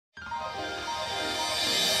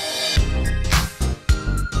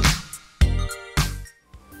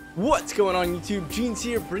What's going on YouTube? Jeans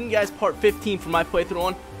here, bringing you guys part 15 for my playthrough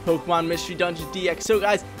on Pokemon Mystery Dungeon DX. So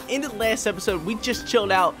guys, in the last episode, we just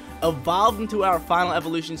chilled out, evolved into our final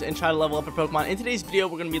evolutions, and tried to level up our Pokemon. In today's video,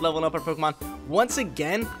 we're going to be leveling up our Pokemon once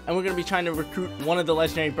again, and we're going to be trying to recruit one of the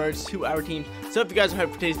legendary birds to our team. So if you guys are hyped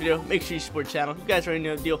for today's video, make sure you support the channel. You guys already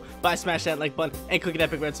know the deal. By smash that like button and click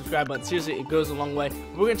that big red subscribe button. Seriously, it goes a long way.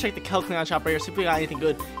 We're going to check the Cleon shop right here, see if we got anything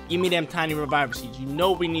good. Give me them tiny reviver seeds. You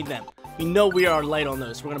know we need them. We know we are light on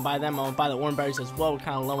those. We're going to buy them. I'm going to buy the Oranberries as well. We're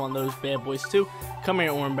kind of low on those bad boys too. Come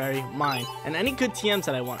here, Oranberry. Mine. And any good TMs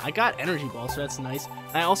that I want. I got Energy Ball, so that's nice.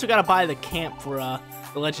 And I also got to buy the camp for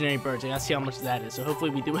the legendary birds. I got to see how much that is. So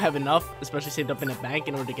hopefully we do have enough, especially saved up in the bank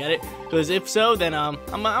in order to get it. Because if so, then I'm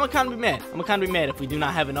going to kind of be mad. I'm going to kind of be mad if we do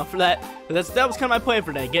not have enough for that. But that was kind of my plan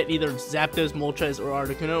for today. Get either Zapdos, Moltres, or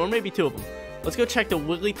Articuno, or maybe two of them. Let's go check the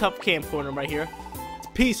Wigglytuff camp corner right here.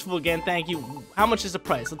 Peaceful again, thank you. How much is the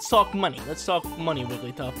price? Let's talk money. Let's talk money,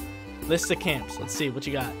 Wigglytuff. List of camps. Let's see what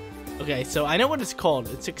you got. Okay, so I know what it's called.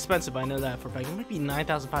 It's expensive. I know that for a fact. It might be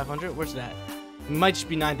 9,500. Where's that? It might just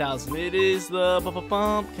be 9,000. It is the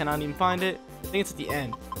cannot even find it. I think it's at the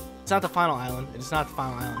end. It's not the final island. It's not the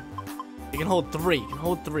final island. It can hold three. It can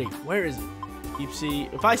hold three. Where is it? Deep Sea.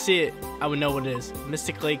 If I see it, I would know what it is.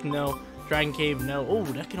 Mystic Lake, no. Dragon Cave, no. Oh,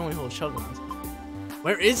 that can only hold Chuggons.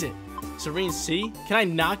 Where is it? Serene Sea? Can I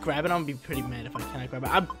not grab it? I'm gonna be pretty mad if I cannot grab it.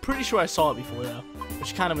 I'm pretty sure I saw it before though,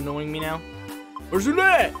 which is kind of annoying me now. Where's it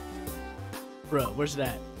at? Bro, where's it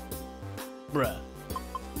at? Bruh.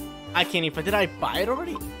 I can't even. Did I buy it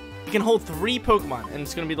already? It can hold 3 Pokemon, and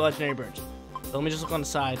it's gonna be the legendary birds. So let me just look on the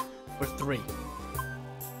side for 3.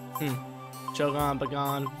 Shogun,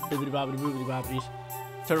 Bagon, Bibbidi Bobbidi Boobidi Bobbities.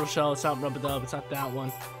 Turtle Shell, it's not Rub-a-Dub, it's not that one.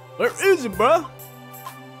 Where is it, bruh?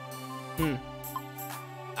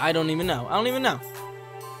 I don't even know. I don't even know.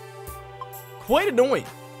 Quite annoying.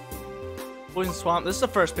 Poison Swamp. This is the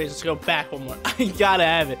first page. Let's go back one more. I gotta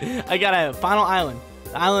have it. I gotta have it. Final Island.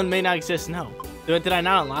 The island may not exist. No. Did I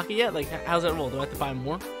not unlock it yet? Like, how's that roll? Do I have to buy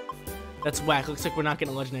more? That's whack. Looks like we're not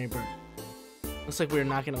getting a legendary bird. Looks like we're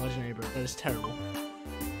not getting a legendary bird. That is terrible.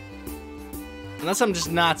 Unless I'm just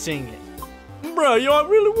not seeing it. Bro, yo, I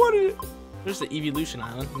really wanted it. There's the Evolution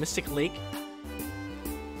Island. Mystic Lake.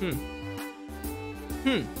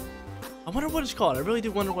 I wonder what it's called. I really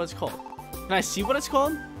do wonder what it's called. Can I see what it's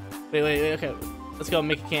called? Wait, okay. Let's go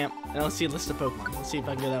make a camp, and let's see a list of Pokemon. Let's see if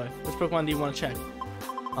I can go that way. Which Pokemon do you want to check?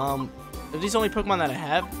 Are these only Pokemon that I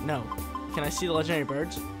have? No. Can I see the legendary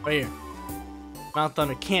birds? Right here. Mount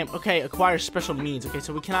Thunder Camp. Okay, acquire special means. Okay,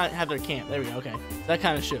 so we cannot have their camp. There we go. Okay. So that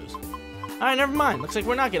kind of shows. Alright, never mind. Looks like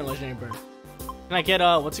we're not getting a legendary bird. Can I get,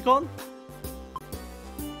 what's it called?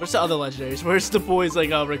 Where's the other legendaries? Where's the boys like,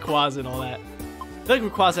 Rayquaza and all that? I feel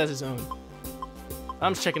like Rayquaza has his own.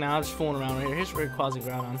 I'm just checking out. I'm just fooling around right here. Here's Rayquaza and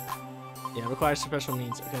Groudon. Yeah, requires special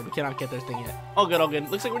needs. Okay, we cannot get their thing yet. All good, all good.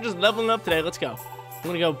 Looks like we're just leveling up today. Let's go. I'm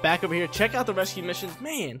going to go back over here. Check out the rescue missions.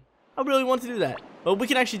 Man, I really want to do that. But we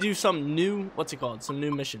can actually do some new, what's it called? Some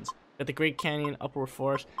new missions. Got the Great Canyon, Upward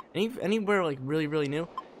Forest. Anywhere like really, really new?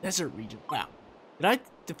 Desert region. Wow. Did I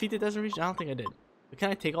defeat the desert region? I don't think I did. But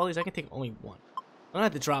can I take all these? I can take only one. I'm going to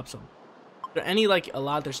have to drop some. Are there any, like, a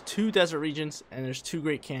lot? There's 2 desert regions, and there's 2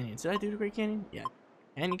 Great Canyons. Did I do the Great Canyon? Yeah.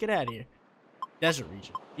 And you get out of here. Desert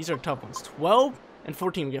region. These are tough ones. 12 and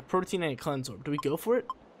 14. We get Protein and a Cleanse Orb. Do we go for it?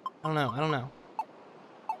 I don't know. I don't know.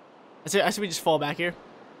 I say we just fall back here.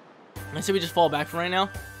 I say we just fall back for right now,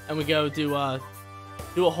 and we go do a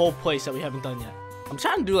whole place that we haven't done yet. I'm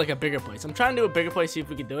trying to do, like, a bigger place. I'm trying to do a bigger place, see if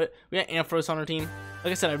we can do it. We got Ampharos on our team.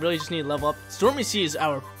 Like I said, I really just need to level up. Stormy Sea is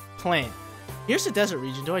our plan. Here's the desert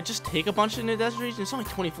region. Do I just take a bunch in the desert region? It's only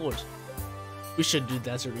 20 floors. We should do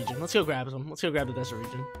desert region. Let's go grab some. Let's go grab the desert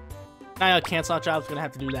region. Now, cancel out jobs. Gonna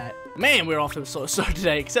have to do that. Man, we're off to a slow start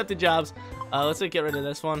today. Accepted jobs. Let's get rid of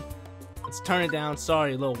this one. Let's turn it down.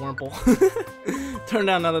 Sorry, little Wurmple. Turn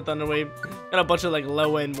down another Thunder Wave. Got a bunch of like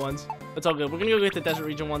low-end ones. That's all good. We're gonna go get the desert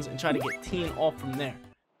region ones and try to get teen off from there.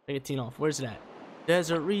 Get teen off. Where's it at?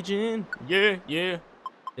 Desert region. Yeah.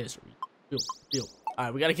 Desert region. Deal.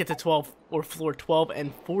 Alright, we gotta get to 12 or floor 12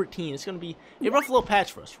 and 14. It's gonna be a rough little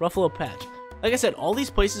patch for us. Rough little patch. Like I said, all these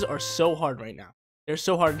places are so hard right now. They're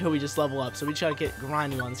so hard until we just level up. So we try to get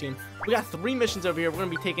grinding on this game. We got 3 missions over here. We're gonna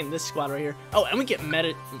be taking this squad right here. Oh, and we get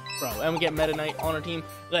Meta Knight on our team.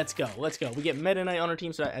 Let's go. We get Meta Knight on our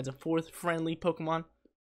team, so that adds a 4th friendly Pokemon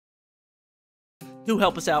to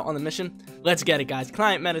help us out on the mission. Let's get it, guys.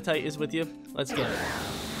 Client Meditite is with you. Let's get it.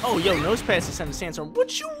 Oh, yo, Nose Pass to send a Sandstorm.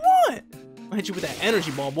 What you want? I'll hit you with that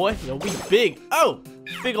energy ball, boy. Yo, we big. Oh,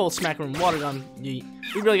 big old smack room water gun. Yeet.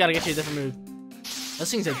 We really gotta get you a different move.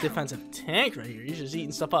 This thing's a defensive tank right here. He's just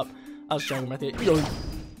eating stuff up. I was joking right there. Yo,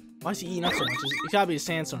 Why is he eating up so much? It's gotta be a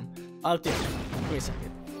sandstorm. Oh, dude. Wait a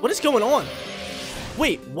second. What is going on?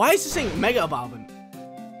 Wait, why is this thing mega evolving?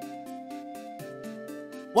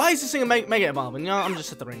 Why is this thing mega evolving? You know, I'm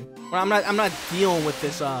just at the ring. I'm not dealing with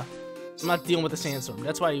this. I'm not dealing with the sandstorm.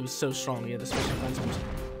 That's why he was so strong. Yeah, the special defense moves.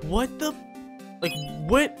 What the? Like,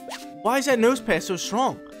 what? Why is that nose pass so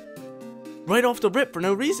strong? Right off the rip for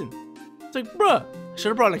no reason. It's like, bruh. I should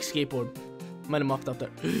have brought an skateboard. Might have muffed up there.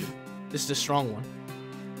 This is a strong one.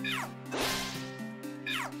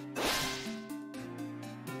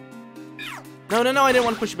 No, I didn't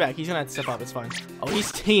want to push you back. He's gonna have to step up. It's fine. Oh, he's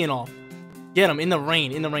teeing off. Get him in the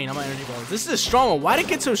rain. I'm on energy balls. This is a strong one. Why did it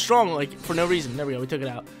get so strong? Like, for no reason. There we go. We took it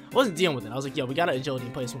out. I wasn't dealing with it. I was like, yo, we got agility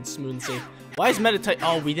and play this one smooth and safe. Why is Meditite?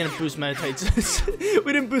 Oh, we didn't boost Meditite's.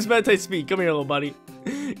 We didn't boost Meditite's speed. Come here, little buddy.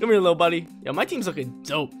 Come here, little buddy. Yo, my team's looking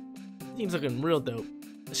dope. My team's looking real dope.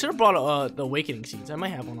 I should have brought the awakening seeds. I might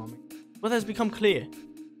have one on me. What has become clear?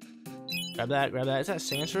 Grab that, grab that. Is that a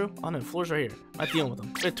sandshrew? Oh no, floor's right here. I'm not dealing with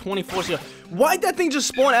them. We have 20 floors here. Why'd that thing just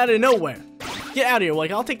spawn out of nowhere? Get out of here.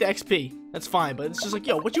 Like, I'll take the XP. That's fine, but it's just like,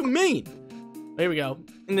 yo, what you mean? Here we go.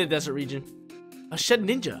 In the desert region. A shed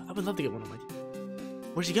ninja. I would love to get one of my team.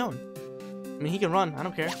 Where's he going? I mean, he can run. I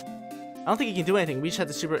don't care. I don't think he can do anything. We just have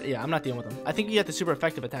the super... Yeah, I'm not dealing with him. I think you have the super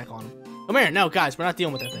effective attack on him. Come here. No, guys, we're not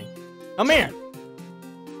dealing with that thing. Come here.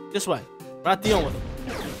 This way. We're not dealing with him.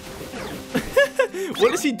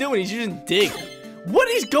 What is he doing? He's using dig. What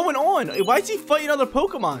is going on? Why is he fighting other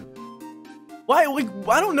Pokemon? Why? Like,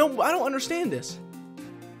 I don't know. I don't understand this.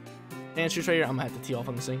 Answers right here. I'm gonna have to tee off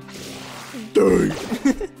on this thing. Dang.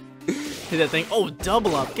 Hit that thing. Oh,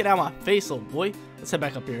 double up. Get out of my face, little boy. Let's head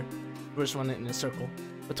back up here. We're just running in a circle.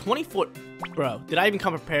 But 24, bro. Did I even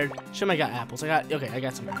come prepared? Shouldn't I got apples? I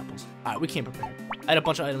got some apples. All right, we came prepared. I had a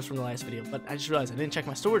bunch of items from the last video, but I just realized I didn't check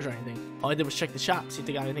my storage or anything. All I did was check the shop, see if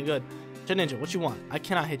they got anything good. Shed Ninja, what you want? I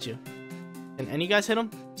cannot hit you. Can any guys hit him?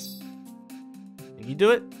 Can you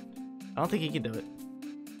do it? I don't think he can do it.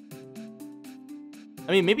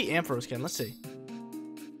 I mean, maybe Ampharos can. Let's see.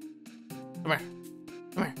 Come here.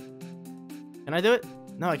 Come here. Can I do it?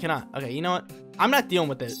 No, I cannot. Okay, you know what? I'm not dealing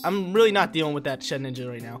with this. I'm really not dealing with that Shed Ninja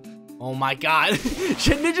right now. Oh my god.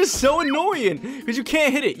 Shed Ninja's so annoying because you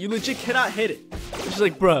can't hit it. You legit cannot hit it. It's just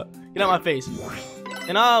like, bruh, get out my face.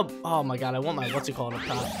 And oh my god, I want my what's it called up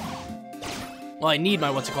top. Well, I need my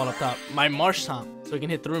what's it called up top. My Marsh Tomp, so he can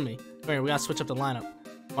hit through me. Come here, we gotta switch up the lineup.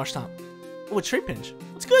 Marsh Tomp. Oh, a Trade Pinch.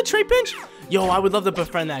 What's good, Trade Pinch? Yo, I would love to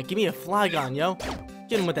befriend that. Give me a Flygon, yo.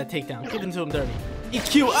 Get him with that takedown. Give him to him dirty.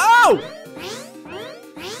 EQ. Oh!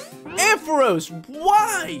 Ampharos,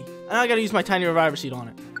 why? And I gotta use my tiny reviver seed on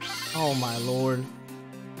it. Oh my lord.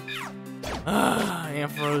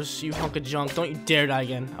 Ampharos, you hunk of junk. Don't you dare die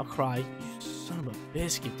again. I'll cry. You son of a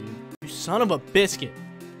biscuit, dude. You son of a biscuit.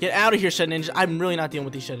 Get out of here, Shed Ninjas. I'm really not dealing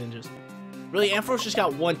with these Shed Ninjas. Really, Ampharos just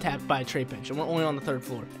got one tapped by a Trade Pinch, and we're only on the 3rd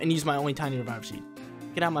floor, and use my only tiny revive seed.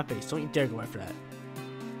 Get out of my face. Don't you dare go after that.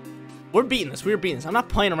 We're beating this. We're beating this. I'm not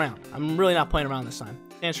playing around. I'm really not playing around this time.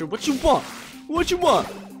 Answer, what you want? What you want?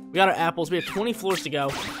 We got our apples. We have 20 floors to go.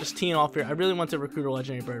 Just teeing off here. I really want to recruit a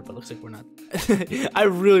legendary bird, but looks like we're not. I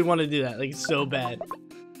really want to do that. Like, so bad.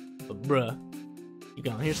 But, bruh. Keep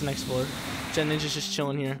going. Here's the next floor. Shed Ninja's just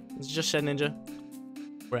chilling here. It's just Shed Ninja.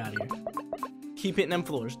 We're out of here. Keep hitting them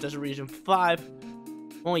floors. Desert Region 5.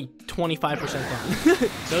 Only 25% done.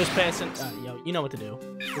 Those passing. Yo, you know what to do.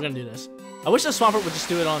 We're going to do this. I wish the Swampert would just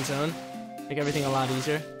do it on its own. Make everything a lot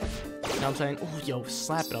easier. You know what I'm saying? Oh, yo,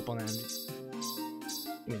 slap it up on that end.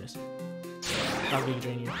 Give me this. Not gonna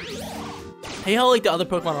drain you. Hey, how like the other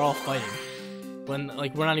Pokemon are all fighting when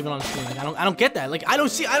like we're not even on the screen. Like I don't get that. Like I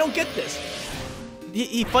don't get this.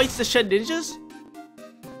 He fights the Shed Ninjas.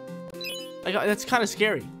 Like that's kind of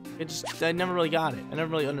scary. I never really got it. I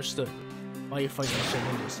never really understood why you're fighting the Shed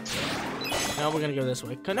Ninjas. Now we're gonna go this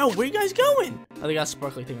way. No, where you guys going? Oh, they got a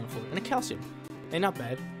sparkly thing on the floor and a calcium. Hey, not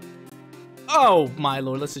bad. Oh my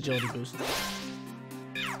lord, let's agility boost.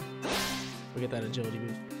 We get that agility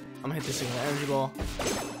boost. I'm gonna hit this thing with an energy ball.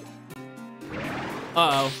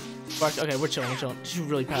 Uh-oh. Okay, we're chilling, we're chilling. Did you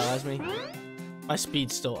really paralyze me? My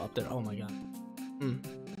speed's still up there. Oh my god.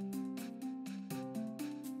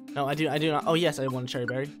 No, I do not. Oh yes, I want a cherry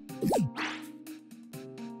berry.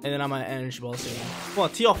 And then I'm an energy ball soon. Come on,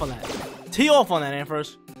 tee off on that. Tee off on that,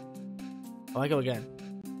 Ampharos. Oh, I go again.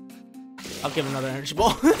 I'll give another energy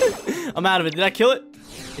ball. I'm out of it. Did I kill it?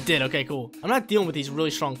 It did. Okay, cool. I'm not dealing with these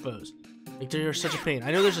really strong foes. Like, they're such a pain. I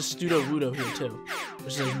know there's a Studo Wudo here, too.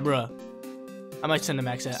 Which is like, bruh. I might send a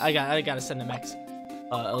max. I gotta send a max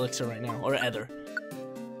elixir right now. Or Ether.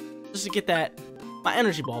 Just to get that, my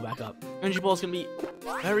energy ball back up. Energy ball is gonna be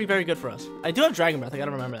very, very good for us. I do have Dragon Breath. I gotta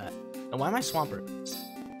remember that. And why am I Swampert?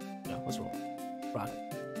 Let's roll. Rock.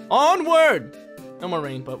 Onward! No more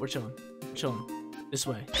rain, but we're chilling. We're chilling. This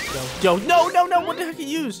way. Yo, no! What the heck you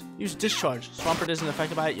use? Use discharge. Swampert isn't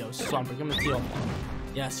affected by it. Yo, Swampert, give him the tee off.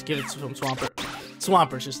 Yes, give it to him, Swampert.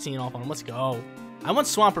 Swampert's just teeing off on him. Let's go. I want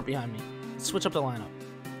Swampert behind me. Let's switch up the lineup.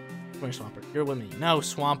 Come here, Swampert. You're with me. No,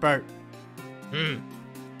 Swampert. There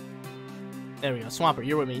we go. Swampert,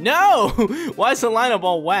 you're with me. No! Why is the lineup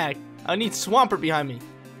all whack? I need Swampert behind me.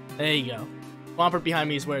 There you go. Swampert behind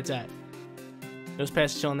me is where it's at. Those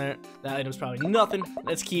passes chilling there. That item's probably nothing.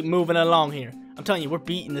 Let's keep moving along here. I'm telling you, we're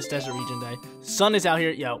beating this desert region day. Sun is out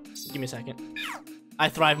here. Yo, give me a second. I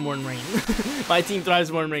thrive more in rain. My team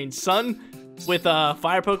thrives more in rain. Sun with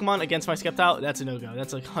fire Pokemon against my Sceptile, that's a no-go.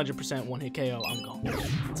 That's like 100% one-hit KO. I'm gone.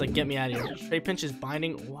 It's like, get me out of here. Straight Pinch is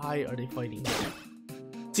binding. Why are they fighting?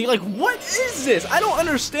 See, like, what is this? I don't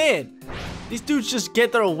understand. These dudes just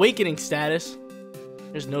get their awakening status.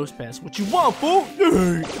 There's Nose Pass. What you want, fool?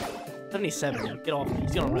 77. Yo. Get off me.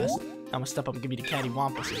 He's gonna rest. I'm gonna step up and give you the catty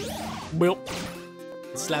wampus. Well,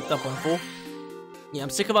 slapped up on full. Yeah, I'm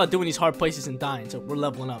sick about doing these hard places and dying, so we're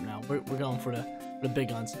leveling up now. We're going for the big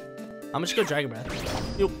guns. I'm gonna just go Dragon Breath.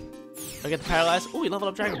 Yo. I get the paralyzed. Oh, we leveled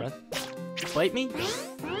up Dragon Breath. Bite me?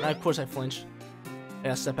 And of course I flinch. I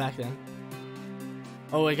gotta step back then.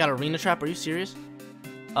 Oh, I got Arena Trap. Are you serious?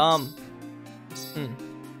 Gonna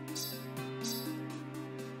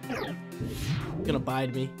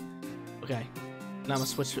bide me. Okay. Now I'm gonna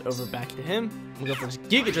switch over back to him. I'm gonna go for this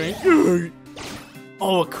Giga Drain.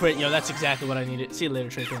 Oh, a crit. Yo, that's exactly what I needed. See you later,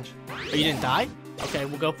 Trade Pinch. Oh, you didn't die? Okay,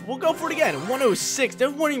 we'll go for it again. 106. They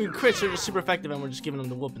weren't even crits. They're just super effective, and we're just giving them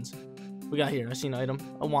the whoopings. We got here. I see an item.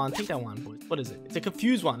 A wand. Take that wand, boys. What is it? It's a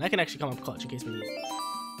confused wand. That can actually come up clutch in case we need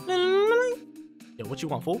it. Yo, what you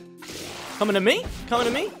want, fool? Coming to me? Coming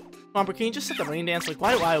to me? Swamper, can you just set the rain dance? Like,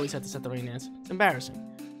 why do I always have to set the rain dance? It's embarrassing.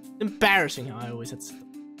 It's embarrassing how I always have to set the...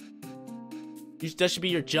 That should be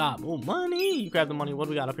your job. Oh, money! You grab the money. What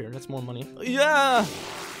do we got up here? That's more money. Yeah!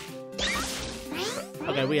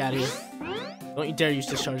 Okay, we out of here. Don't you dare use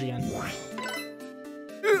discharge again.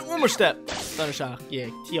 One more step. Thunder Shock. Yeah,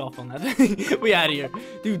 tee off on that thing. We out of here.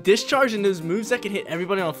 Dude, discharge and those moves that can hit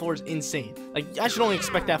everybody on the floor is insane. Like, I should only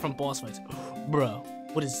expect that from boss fights. Bro,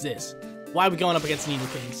 what is this? Why are we going up against Nido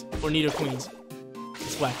Kings? Or Nido Queens?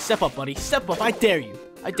 It's whack. Step up, buddy. Step up. I dare you.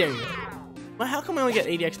 I dare you. Well, how come we only get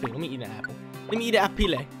 80 XP? Let me eat an apple. Let me eat an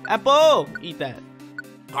apple. Apple! Eat that.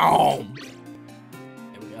 Boom!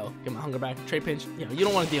 There we go. Get my hunger back. Trade Pinch. Yo, you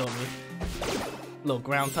don't want to deal with me. Little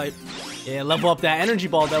ground type. Yeah, level up that energy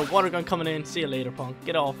ball. That water gun coming in. See you later, punk.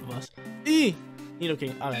 Get off of us. Nido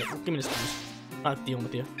King. Alright, give me this boost. I'm not dealing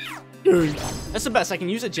with you. That's the best. I can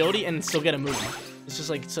use agility and still get a move. It's just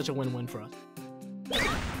like such a win-win for us.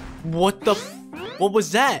 What the? What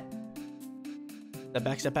was that? Step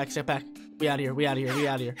back, step back, step back. We out of here. We out of here. We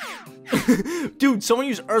out of here. Dude, someone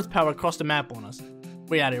used Earth Power across the map on us.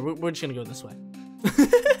 We out of here. We're just gonna go this way.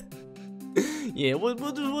 Yeah,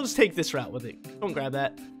 we'll just take this route with it. Don't grab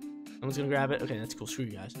that. I'm just gonna grab it. Okay, that's cool. Screw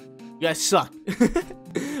you guys. You guys suck.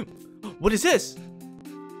 What is this?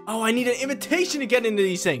 Oh, I need an invitation to get into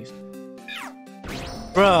these things.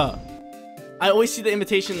 Bruh. I always see the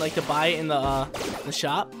invitation like to buy in the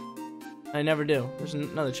shop. I never do. There's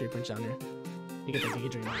another Trade Prince down here. You get that Giga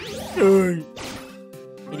Drain.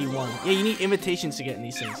 81. Yeah, you need invitations to get in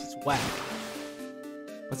these things. It's whack.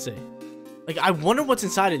 Let's see. Like, I wonder what's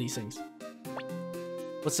inside of these things.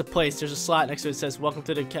 What's the place? There's a slot next to it that says, welcome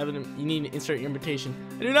to the cabin. You need to insert your invitation.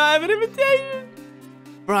 I do not have an invitation.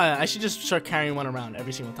 Bruh, I should just start carrying one around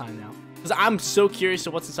every single time now. Because I'm so curious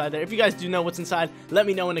to what's inside there. If you guys do know what's inside, let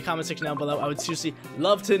me know in the comment section down below. I would seriously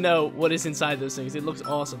love to know what is inside those things. It looks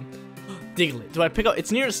awesome. Diglett. Do I pick up?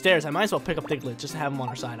 It's near the stairs. I might as well pick up Diglett just to have him on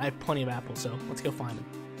our side. I have plenty of apples, so let's go find him.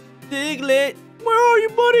 Diglett, where are you,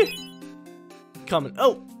 buddy? Coming.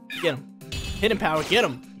 Oh, get him. Hidden power. Get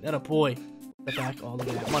him. That a boy. Step back. Oh, look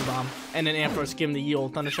at that. Mud Bomb. And then Ampharos, give him the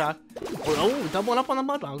old Thunder Shock. Or, oh, doubling up on the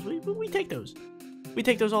Mud Bombs. We take those. We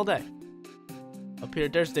take those all day. Up here,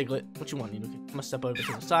 there's Diglett. What you want, Nido? I'm gonna step over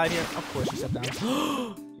to the side here. Of course, you step down.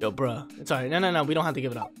 Yo, bruh. It's alright. No. We don't have to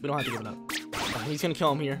give it up. We don't have to give it up. He's gonna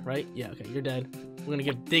kill him here, right? Yeah, okay. You're dead. We're gonna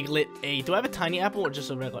give Diglett a... Do I have a tiny apple or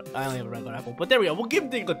just a regular... I only have a regular apple. But there we go. We'll give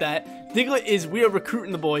Diglett that. Diglett is... We are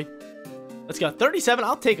recruiting the boy. Let's go. 37.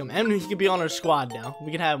 I'll take him. And he can be on our squad now.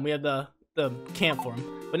 We can have him. We have the camp for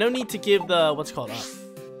him. But no need to give the... What's it called?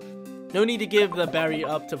 No need to give the barrier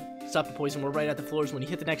up to... Stop the poison. We're right at the floors. When you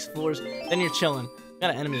hit the next floors, then you're chilling.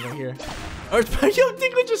 Got an enemy right here. Earth Power. Yo,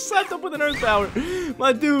 Diglett just slapped up with an Earth Power.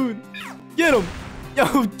 My dude. Get him. Yo,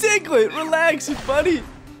 Diglett, relax, buddy.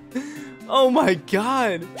 Oh my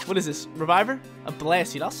god. What is this? Reviver? A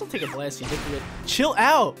blast seed. I'll still take a blast seed. Chill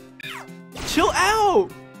out. Chill out.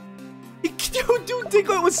 Dude,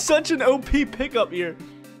 Diglett was such an OP pickup here.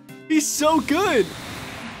 He's so good.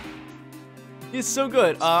 He's so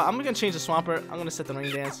good. I'm gonna change the Swampert. I'm gonna set the ring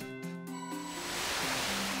dance.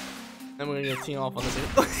 Then we're gonna get team off on this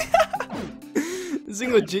thing. This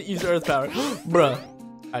thing legit use earth power. Bruh.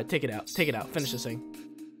 Alright, take it out. Take it out. Finish this thing.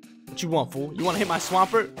 What you want, fool? You wanna hit my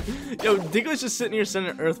Swampert? Yo, Diglett's just sitting here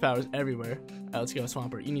sending earth powers everywhere. Alright, let's go,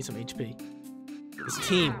 Swampert. You need some HP.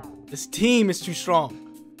 This team is too strong.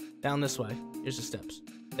 Down this way. Here's the steps.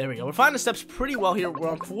 There we go. We're finding the steps pretty well here. We're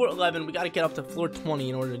on floor 11. We got to get up to floor 20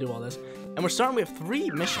 in order to do all this. And we're starting. We have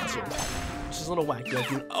 3 missions here, which is a little whack. Yo,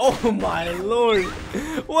 dude. Oh my lord.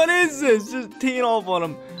 What is this? Just teeing off on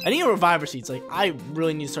them. I need a reviver seeds. Like, I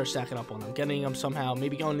really need to start stacking up on them. Getting them somehow.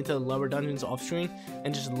 Maybe going into the lower dungeons off screen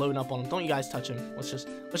and just loading up on them. Don't you guys touch them. Let's just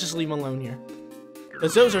leave them alone here.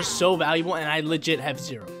 Because those are so valuable and I legit have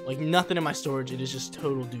 0. Like, nothing in my storage. It is just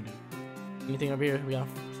total doo-doo. Anything over here? We got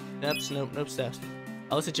steps. Nope steps.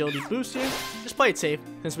 Let's agility boost here. Just play it safe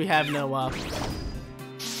since we have no none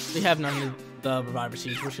of the reviver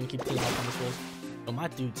seeds. We're just gonna keep teaming up on this fools. Oh my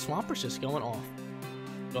dude, Swampert's just going off.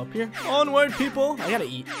 Go up here. Onward, people. I gotta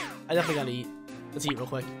eat. I definitely gotta eat. Let's eat real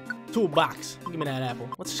quick. Toolbox. Give me that apple.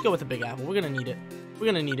 Let's just go with the big apple. We're gonna need it. We're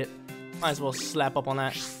gonna need it. Might as well slap up on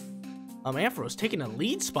that. Ampharos taking a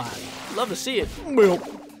lead spot. Love to see it.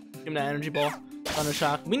 Give him that energy ball. Thunder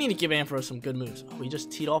shock. We need to give Ampharos some good moves. Oh, he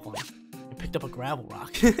just teed off on him. Picked up a gravel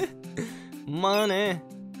rock. Money.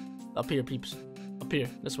 Up here, peeps. Up here.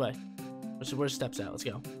 This way. Where's steps at? Let's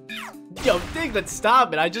go. Yo, Diglett,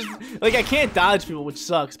 stop it. I can't dodge people, which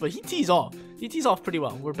sucks. But he tees off. He tees off pretty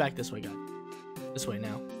well. We're back this way, guys. This way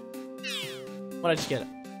now. What'd I just get?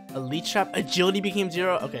 A leech trap? Agility became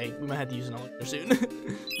 0? Okay, we might have to use an elixir soon.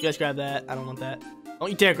 You guys grab that. I don't want that. Don't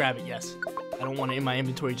you dare grab it. Yes. I don't want it in my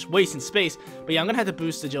inventory. Just wasting space. But yeah, I'm going to have to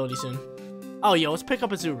boost agility soon. Oh, yo, let's pick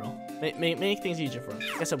up a Zuro. Make things easier for us.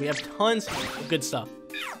 Like I said, we have tons of good stuff.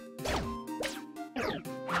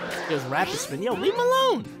 There's rapid spin. Yo, leave him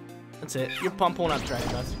alone. That's it. You're pulling out Dragon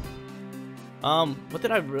Breath. What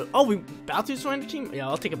did I... Oh, we... Baltoy's joined the team? Yeah,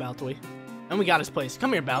 I'll take a Baltoy. And we got his place.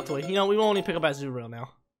 Come here, Baltoy. You know, we will only pick up at Zuro now.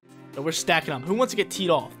 So we're stacking up. Who wants to get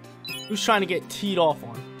teed off? Who's trying to get teed off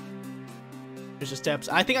on? Here's the steps.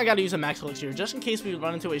 I think I got to use a max elixir just in case we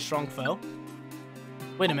run into a strong foe.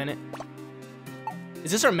 Wait a minute. Is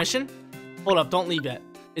this our mission? Hold up, don't leave yet.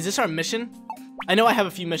 Is this our mission? I know I have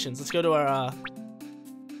a few missions. Let's go to our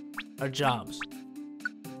jobs.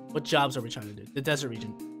 What jobs are we trying to do? The desert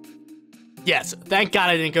region. Yes, thank God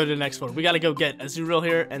I didn't go to the next floor. We gotta go get Azurill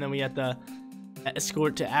here, and then we have to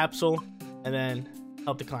escort to Absol, and then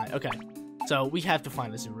help the client. Okay, so we have to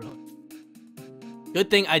find Azurill. Good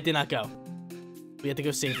thing I did not go. We have to go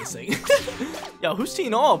save this thing. Yo, who's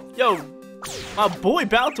teeing off? Yo, my boy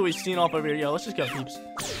Baltoy's teeing off over here. Yo, let's just go, peeps.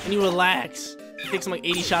 And you relax. It takes him like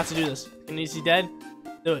 80 shots to do this. And is he dead?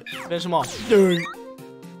 Do it. Finish him off. Dang.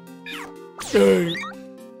 Dang.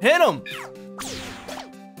 Hit him.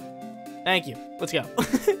 Thank you. Let's go.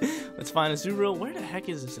 Let's find Azurill. Where the heck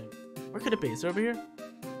is this thing? Where could it be? Is it over here?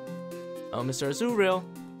 Oh, Mr. Azurill.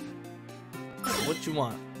 What you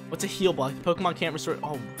want? What's a heal block? The Pokemon can't restore.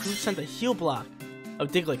 Oh, who sent a heal block? Oh,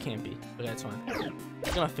 Diglett can't be. Okay, that's fine.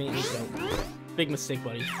 He's gonna faint me, so. Big mistake,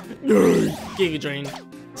 buddy. Giga Drain.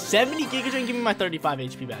 70 Giga Drain? Give me my 35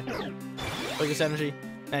 HP back. Focus energy.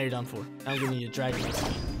 Now you're done for. Now I'm gonna need a Dragon.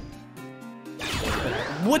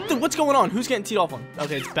 What's going on? Who's getting teed off on?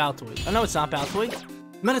 Okay, it's Baltoy. Oh, no, it's not Baltoy.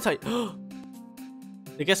 Meditite.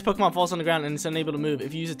 The guest Pokemon falls on the ground and it's unable to move.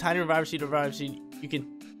 If you use a tiny Reviver Seed, you can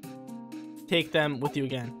take them with you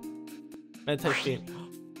again. Meditite game.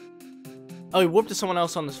 Oh, he warped to someone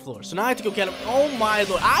else on this floor. So now I have to go get him. Oh my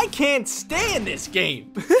lord. I can't stand this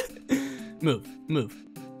game. Move. Move.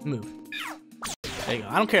 Move. There you go.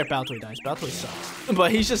 I don't care if Baltoy dies. Baltoy sucks.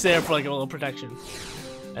 But he's just there for like a little protection.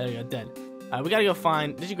 There you go. Dead. Alright, we gotta go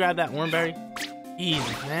find... Did you grab that Wormberry?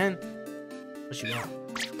 Easy, man. What you want?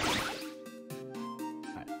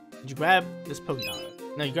 Alright. Did you grab this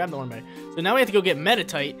Pokemon? No, you grabbed the Wormberry. So now we have to go get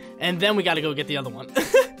Meditite, and then we gotta go get the other one.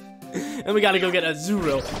 And we gotta go get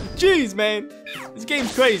Azurill. Jeez, man. This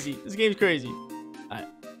game's crazy. This game's crazy. Alright.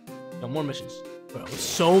 No more missions. Bro,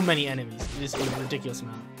 so many enemies. It is a ridiculous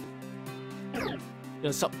amount.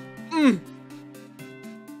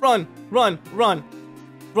 Run, run, run.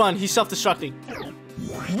 Run, he's self-destructing.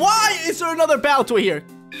 Why is there another Baltoy here?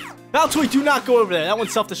 Baltoy, do not go over there. That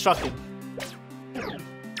one's self-destructing.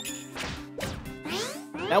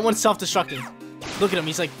 That one's self-destructing. Look at him,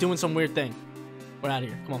 he's like doing some weird thing. We're out of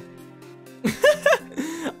here, come on.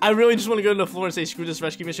 I really just want to go to the floor and say screw this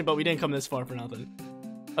rescue mission, but we didn't come this far for nothing.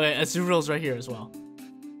 Okay, Azurill's right here as well.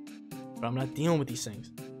 But I'm not dealing with these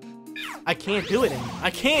things. I can't do it anymore. I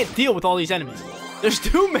can't deal with all these enemies. There's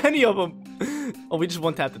too many of them. Oh, we just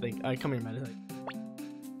one-tapped the thing. All right, come here, Meditate.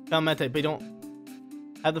 Found Meditate, but you don't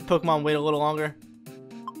have the Pokemon wait a little longer.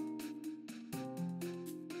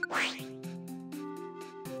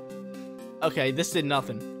 Okay, this did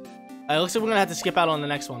nothing. Alright, looks like we're gonna have to skip out on the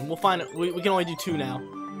next one. We'll find it. We can only do 2 now.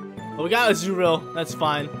 But we got Azurill. That's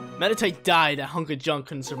fine. Meditate died. That hunk of junk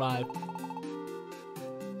couldn't survive.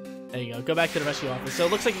 There you go. Go back to the rescue office. So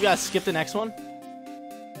it looks like you gotta skip the next one.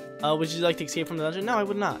 Would you like to escape from the dungeon? No, I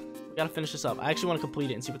would not. We gotta finish this up. I actually want to complete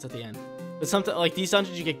it and see what's at the end. But something like these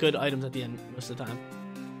dungeons, you get good items at the end most of the time.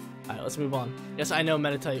 Alright, let's move on. Yes, I know,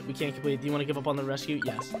 Meditate. We can't complete it. Do you want to give up on the rescue?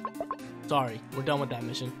 Yes. Sorry, we're done with that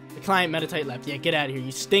mission. The client Meditate left. Yeah, get out of here.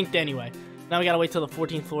 You stinked anyway. Now we gotta wait till the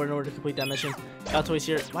 14th floor in order to complete that mission. Baltoy's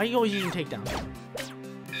here. Why are you always using takedowns?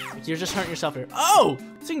 You're just hurting yourself here. Oh!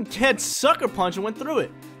 This thing had Sucker Punch and went through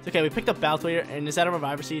it. It's okay, we picked up Baltoy here, and is that a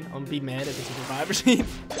Reviver Seed? I'm gonna be mad if it's a Reviver Seed.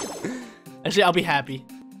 Actually, I'll be happy.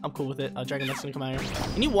 I'm cool with it. Dragon Duck's gonna come out here.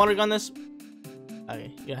 Can you water gun this?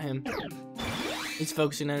 Okay, you got him. He's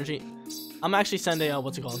focusing energy. I'm actually sending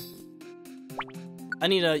what's it called? I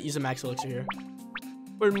need to use a max elixir here.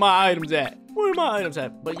 Where's my items at? Where are my items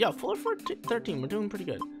at? But yeah, floor 13, we're doing pretty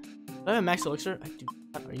good. Do I have a max elixir? I do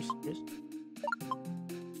not. Are you serious?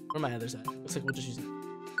 Where are my others at? Looks like we'll just use it.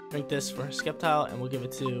 Drink this for Skeptile, and we'll give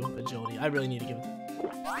it to Agility. I really need to give it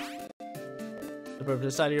to the bird to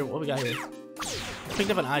the side here. What we got here? I picked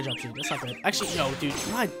up an eye drop too. That's not bad. Actually, yo, dude,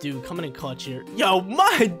 my dude coming in clutch here. Yo,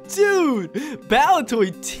 my dude!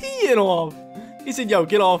 Baltoy teeing off! He said, yo,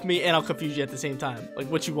 get off me, and I'll confuse you at the same time. Like,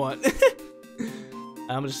 what you want?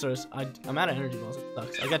 I'm just throw this. I'm out of energy balls. It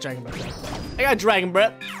sucks. I got Dragon Breath now. I got Dragon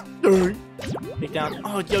Breath. Take down.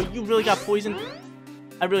 Oh, yo, you really got poisoned?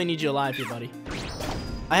 I really need you alive here, buddy.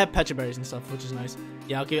 I have Pecha Berries and stuff, which is nice.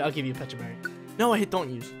 Yeah, I'll give you a Pecha Berry. No, don't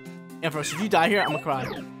use. Ampharos, if you die here, I'm gonna cry.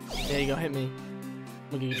 There you go, hit me.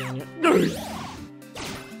 I'm gonna give you Dragon here.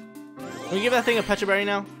 Can we give that thing a Pecha Berry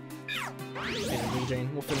now? Okay,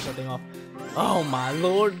 we'll finish that thing off. Oh my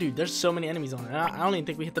lord, dude, there's so many enemies on it. I don't even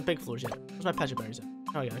think we hit the big floors yet. Where's my Pecha Berries at?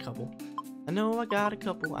 Oh, I got a couple. I know I got a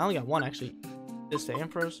couple. I only got one, actually. This to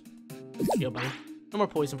Ampharos. Yo, buddy. No more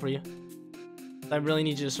poison for you. I really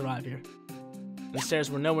need you to survive here. The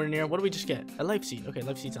stairs were nowhere near. What do we just get? A Life Seed. Okay,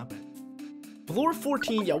 Life Seed's not bad. Floor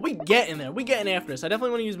 14. Yo, we getting there. We getting after this. I definitely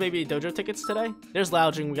want to use maybe dojo tickets today. There's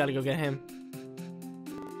Loudring. We got to go get him.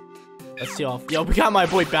 Let's see off. Yo, we got my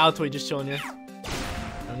boy Baltoy just chilling here.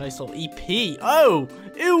 A nice little EP. Oh,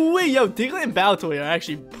 ew wee. Yo, Diglett and Baltoy are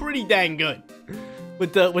actually pretty dang good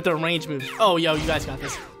with the range moves. Oh, yo, you guys got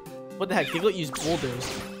this. What the heck? Diglett used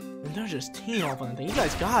Bulldoze, and they're just teeing off on that thing. You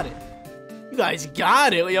guys got it. You guys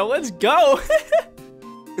got it. Yo, let's go.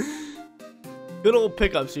 Good old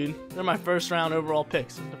pickups, dude. They're my first round overall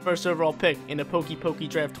picks. The first overall pick in the Poke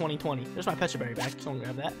Draft 2020. There's my Pecha Berry back. Someone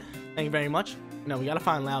grab that. Thank you very much. No, we gotta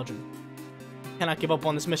find Loudring. Cannot give up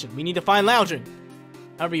on this mission. We need to find Loudring.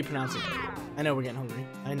 However you pronounce it. I know we're getting hungry.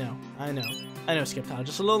 I know, Skeptile.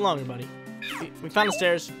 Just a little longer, buddy. We found the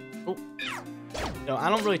stairs. Oh. No, I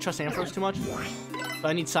don't really trust Ampharos too much. But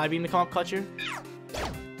I need Psybeam to come up clutch here.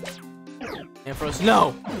 Ampharos,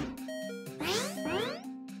 no!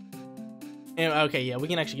 And, okay, yeah, we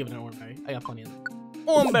can actually give it an Oranberry. I got plenty of them.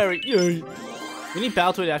 Oranberry, yay! We need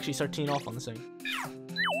Baltoy to actually start teeing off on this thing.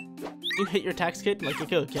 You hit your attacks, kid? Like, you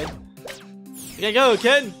go, kid. You gotta go,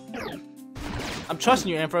 kid! I'm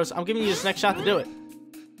trusting you, Ampharos. I'm giving you this next shot to do it.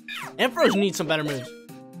 Ampharos needs some better moves.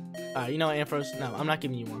 Alright, you know what, Ampharos? No, I'm not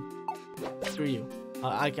giving you one. Screw you.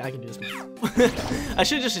 I can do this move. I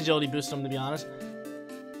should just agility boost him, to be honest.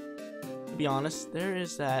 There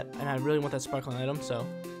is that, and I really want that sparkling item, so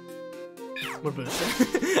we're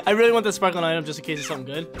boosting. I really want that sparkling item just in case it's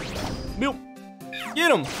something good. Boop.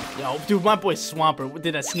 Get him! Yo, dude, my boy Swampert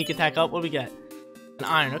did that sneak attack up. What do we get? An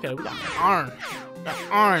iron. Okay, we got iron. Got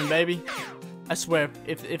iron, baby. I swear,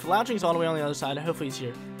 if Loudring's all the way on the other side, hopefully he's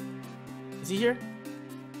here. Is he here?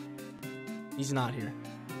 He's not here.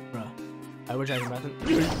 Bruh. Alright, we're Dragon Breath.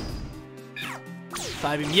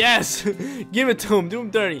 Psybeam. Yes! Give it to him. Do him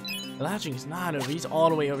dirty. Loudring is not over. He's all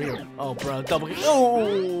the way over here. Oh, bro. Double kick.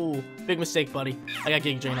 Oh! Big mistake, buddy. I got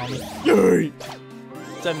Giga Drain on me. Yay!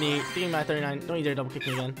 78. Thinking my 39. Don't you dare double kick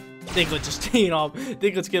me again. Diglett just teeing off.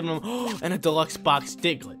 Diglett's giving him. Oh, and a deluxe box.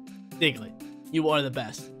 Diglett. You are the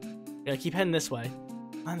best. Gotta keep heading this way.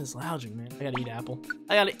 Find this Loudring, man. I gotta eat an apple.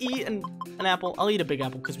 I gotta eat an apple. I'll eat a big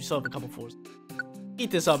apple because we still have a couple floors. Eat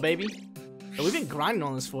this up, baby. So we've been grinding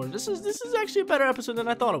on this floor. This is actually a better episode than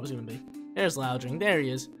I thought it was gonna be. There's Loudring. There he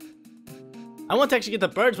is. I want to actually get the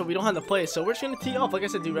birds, but we don't have the place, so we're just gonna tee off. Like I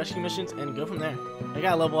said, do rescue missions and go from there. I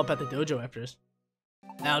gotta level up at the dojo after this.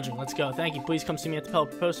 Loudring, let's go. Thank you. Please come see me at the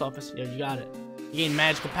post office. Yo, you got it. You gain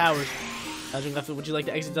magical powers. Loudring left. Would you like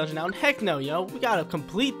to exit dungeon now? And heck no, yo. We gotta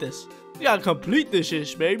complete this. We gotta complete this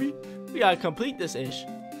ish, baby. We gotta complete this ish.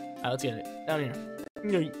 Alright, let's get it. Down here.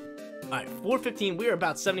 Alright, 4:15. We are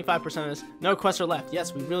about 75% of this. No quests are left.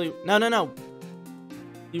 Yes, we really. No.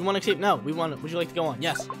 You want to escape? No, we want to. Would you like to go on?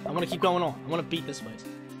 Yes, I want to keep going on. I want to beat this place.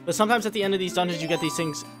 But sometimes at the end of these dungeons, you get these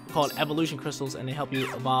things called evolution crystals, and they help you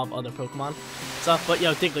evolve other Pokemon stuff. But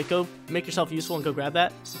yo, Diglett, go make yourself useful and go grab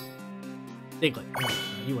that. Diglett, no,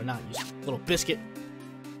 you are not useful. Little biscuit.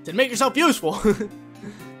 Said make yourself useful. Dragon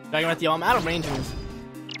Breath, yo, I'm out of range moves.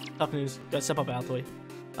 Tough news. Gotta step up out the way.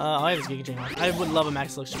 I have this Giga Drain. I would love a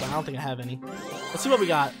Max Elixir, but I don't think I have any. Let's see what we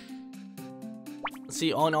got. Let's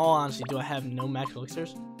see, in all honesty, do I have no Max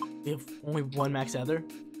Elixirs? We have only one Max Ether?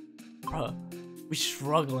 Bruh, we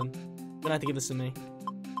struggling. You're gonna have to give this to me.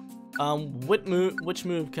 Which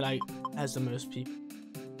move has the most people?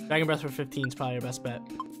 Dragon Breath for 15 is probably your best bet.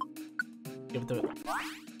 Give it to it.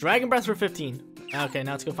 Dragon Breath for 15. Okay,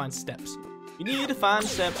 now let's go find steps. You need to find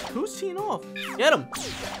steps. Who's teeing off? Get him!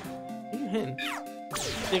 Who are you hitting?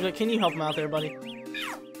 Diglett, can you help him out there, buddy?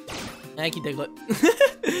 Thank you, Diglett.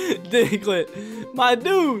 Diglett, my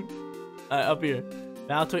dude. Alright, up here.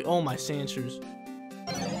 Baltoy. Oh, my Sandshrews.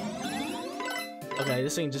 Okay,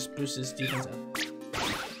 this thing just boosts his defense up.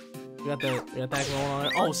 We got that going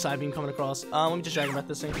on. Oh, Side Beam coming across. Let me just Dragon Breath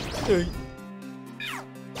this thing.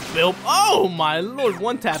 Bilp. Oh my lord,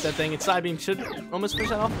 one tap that thing. It's Side Beam should almost finish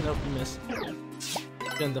that off. Nope, you missed.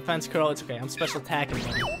 Then defense curl. It's okay. I'm special attacking,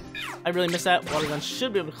 buddy. I really missed that. Water gun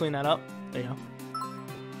should be able to clean that up. There you go.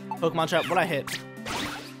 Pokemon trap. What I hit?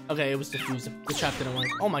 Okay, it was diffused. The trap didn't work.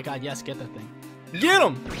 Oh my god, yes, get that thing. Get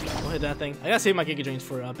him! We'll hit that thing. I gotta save my Giga Drains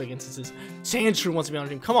for big instances. Sandshrew wants to be on a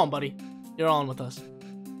dream. Come on, buddy. You're on with us.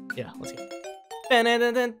 Yeah, let's go.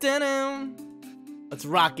 Let's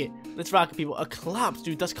rock it. Let's rock it, people. Clops,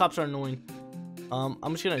 dude. Dust Clops are annoying. I'm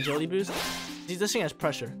just gonna agility boost. See, this thing has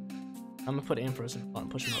pressure. I'm gonna put Ampharos in front and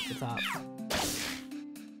push him up the top.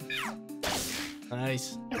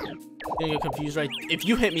 Nice. You're gonna get confused, right? If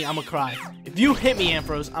you hit me, I'm gonna cry. If you hit me,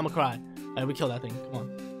 Ampharos, I'm gonna cry. Alright, we kill that thing. Come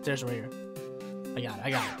on. Stairs right here.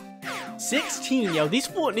 I got it. 16, yo. These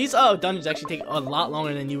dungeons actually take a lot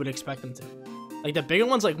longer than you would expect them to. Like, the bigger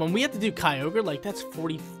ones, like, when we have to do Kyogre, like, that's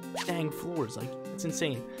 40 dang floors. Like, it's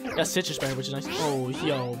insane. Got Citrus Berry, which is nice. Oh,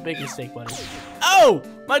 yo. Big mistake, buddy. Oh!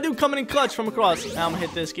 My dude coming in clutch from across. Now I'm gonna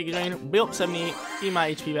hit this Giga Drain. Built 78. Give my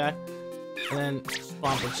HP back. And then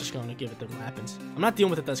Swamper's just going to give it the weapons. I'm not dealing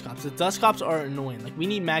with the Dust Cops. The Dust Cops are annoying. Like, we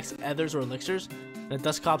need max Ethers or Elixirs. And the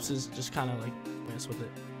Dust Cops is just kind of, like, mess with it.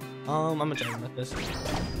 I'm gonna try to let this.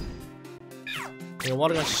 Yeah,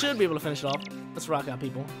 Water Gun should be able to finish it off. Let's rock out,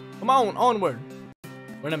 people. Come on, onward.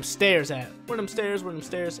 Where them stairs at? Where them stairs? Where them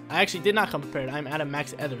stairs? I actually did not come prepared. I'm out of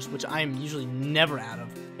max Ethers, which I am usually never out of.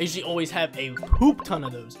 I usually always have a poop ton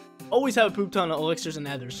of those. Always have a poop ton of Elixirs and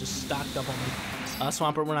Ethers just stocked up on me.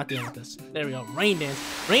 Swampert, we're not dealing with this. There we go. Rain Dance.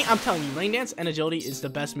 I'm telling you, Rain Dance and Agility is the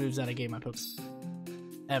best moves that I gave my Pokemon.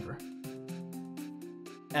 Ever.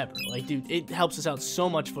 Like, dude, it helps us out so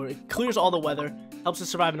much for it. It clears all the weather, helps us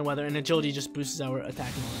survive in the weather, and Agility just boosts our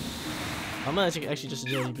attack and all that. I'm gonna actually just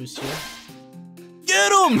Agility boost here.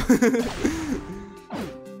 Get him!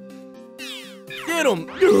 Get him!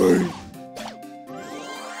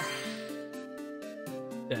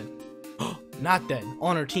 Dead. Not dead.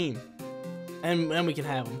 On our team. And we can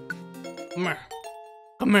have him. Come here.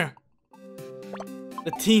 Come here.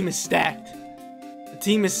 The team is stacked. The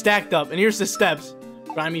team is stacked up. And here's the steps.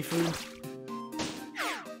 Grimy food.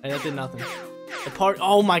 Hey, that did nothing. The part.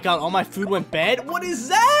 Oh my god. All my food went bad? What is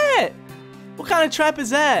that? What kind of trap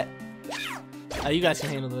is that? You guys can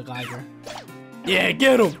handle the Geiger. Yeah,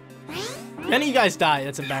 get him. If any of you guys die,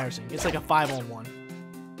 that's embarrassing. It's like a 5-on-1.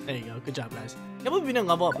 There you go. Good job, guys. Can't believe we didn't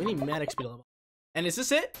level up. We need mad XP to level up. And is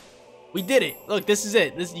this it? We did it. Look, this is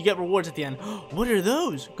it. You get rewards at the end. What are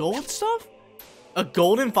those? Gold stuff? A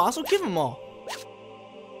golden fossil? Give them all.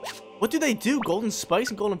 What do they do? Golden spikes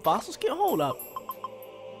and golden fossils? Hold up.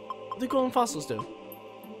 What do golden fossils do?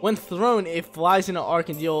 When thrown, it flies in an arc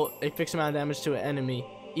and deal a fixed amount of damage to an enemy,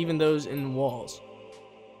 even those in walls.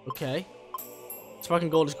 Okay. Sparking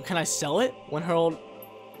gold is. Can I sell it? When hurled,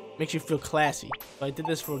 makes you feel classy. So I did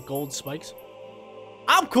this for gold spikes.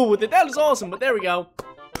 I'm cool with it. That is awesome. But there we go.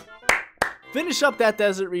 Finish up that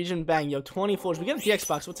desert region. Bang, yo. 20 floors. We got a DX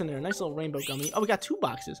box. What's in there? A nice little rainbow gummy. Oh, we got 2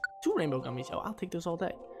 boxes. 2 rainbow gummies. Yo, I'll take this all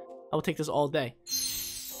day. I will take this all day.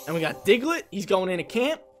 And we got Diglett. He's going into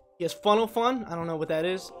camp. He has funnel fun. I don't know what that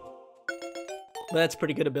is. But that's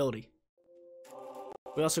pretty good ability.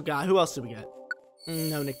 We also got, who else did we get?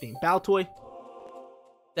 No nickname. Baltoy.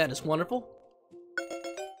 That is wonderful.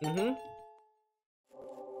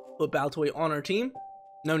 Put Baltoy on our team.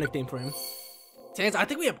 No nickname for him. Sans, I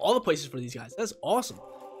think we have all the places for these guys. That's awesome.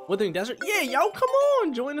 Withering Desert. Yeah, yo, come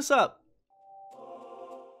on. Join us up.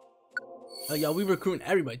 Yo, we recruiting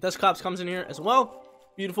everybody. Dust Cops comes in here as well.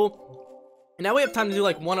 Beautiful. And now we have time to do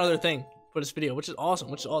like one other thing for this video, which is awesome.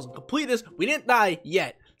 Complete this. We didn't die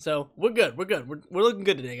yet. So we're good. We're looking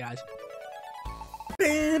good today, guys.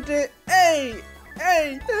 Hey!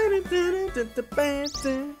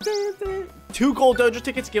 2 gold dojo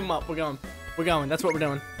tickets. Give them up. We're going. That's what we're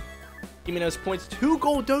doing. Give me those points. 2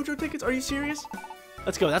 gold dojo tickets. Are you serious?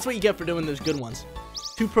 Let's go. That's what you get for doing those good ones.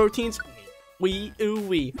 2 proteins. Wee.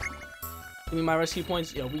 Give me my rescue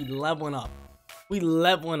points. Yo, we leveling up.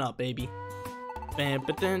 Baby. I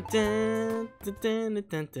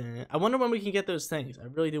wonder when we can get those things. I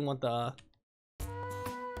really do want the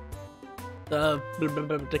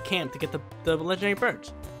camp to get the legendary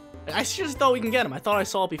birds. I just thought we can get them. I thought I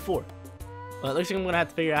saw it before. But it looks like I'm gonna have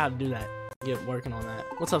to figure out how to do that. Get working on that.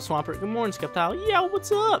 What's up, Swampert? Good morning, Skeptile. Yeah,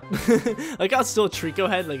 what's up? Like, I was still a Trico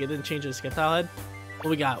head. Like, it didn't change to a Skeptile head. What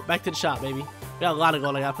we got? Back to the shop, baby. We got a lot of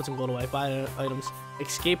gold. I gotta put some gold away. Buy items.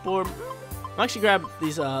 Escape orb. I'll actually grab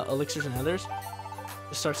these elixirs and others.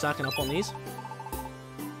 Just start stocking up on these.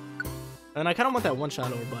 And I kind of want that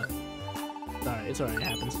one-shot orb, but it's alright. It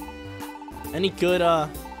happens. Any good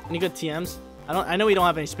TMs? I know we don't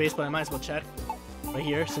have any space, but I might as well check right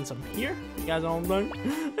here since I'm here. You guys know what I'm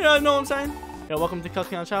saying? You guys know what I'm saying? Yeah, welcome to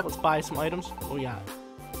Calculator Shop. Let's buy some items. What we got?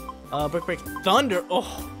 Brick Break Thunder.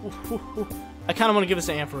 Oh, I kind of want to give this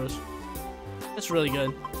to Ampharos. That's really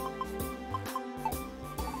good.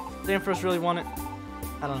 Does Ampharos really want it?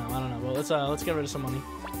 I don't know. Well, let's get rid of some money.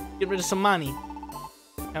 Get rid of some money.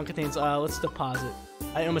 Account contains. Let's deposit.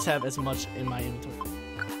 I almost have as much in my inventory.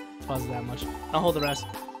 Deposit that much. I'll hold the rest.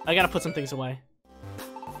 I gotta put some things away.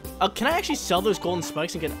 Can I actually sell those golden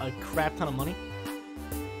spikes and get a crap ton of money?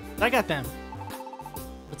 I got them.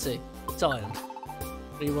 Let's see. Sell items.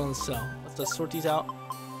 What are you willing to sell? Let's just sort these out.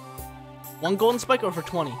 1 golden spike or for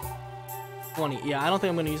 20? 20. Yeah, I don't think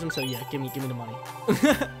I'm gonna use them. So yeah, give me the money.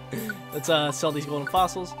 Let's sell these golden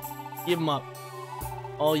fossils. Give them up.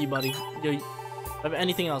 All you, buddy. Yo, do I have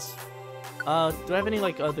anything else? Do I have any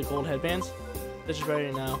like the gold headbands? This is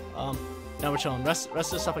ready now. Now we're chilling. Rest of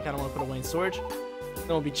the stuff I kind of want to put away in storage. Then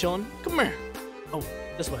we'll be chilling. Come here. Oh,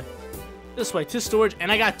 this way to storage.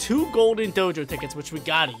 And I got 2 golden dojo tickets, which we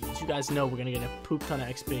gotta use. You guys know we're gonna get a poop ton of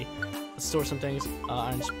XP. Let's store some things.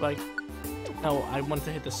 Iron spike. No, I wanted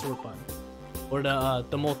to hit the sort button. Or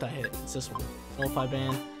the multi-hit. It's this one. Multi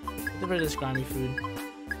band. Get rid of this grimy food.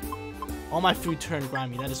 All my food turned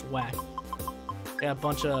grimy. That is whack. I got a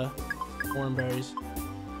bunch of orange berries.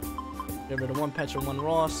 Get rid of 1 Petra, 1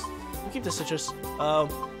 Ross. We'll keep the citrus. I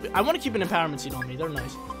want to keep an empowerment seed on me. They're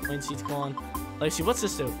nice. Lane seed's gone. Let's see. What's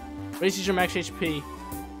this do? Raises your max HP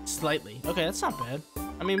slightly. Okay, that's not bad.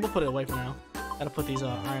 I mean, we'll put it away for now. Gotta put these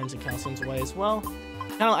irons and calciums away as well.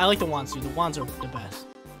 I like the wands too. The wands are the best.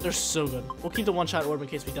 They're so good. We'll keep the one-shot orb in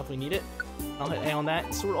case we definitely need it. I'll hit A on that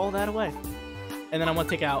and sort all that away. And then I want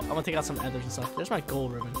to take out some others and stuff. There's my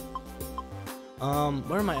gold ribbon.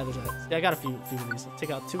 Where are my others at? Yeah, I got a few of these. I'll take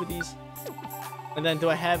out 2 of these. And then do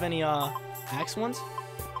I have any axe ones?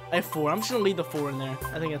 I have 4. I'm just gonna leave the 4 in there.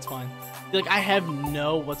 I think that's fine. Like, I have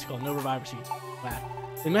no reviver seeds. Wow.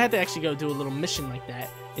 We might have to actually go do a little mission like that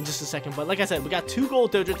in just a second. But like I said, we got 2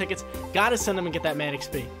 gold dojo tickets. Gotta send them and get that mad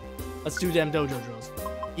XP. Let's do them dojo drills.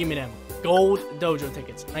 Give me them gold dojo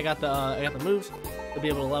tickets. And I got the moves to be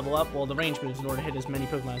able to level up. Well, the range moves in order to hit as many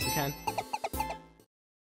Pokemon as we can.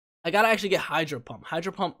 I gotta actually get Hydro Pump.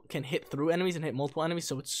 Hydro Pump can hit through enemies and hit multiple enemies,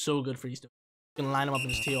 so it's so good for these. You can line them up and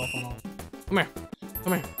just tee off on all. Come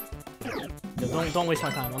here. Yo, don't waste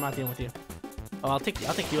my time. I'm not dealing with you. Oh, I'll take you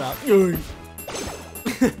out. Give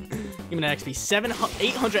me that XP.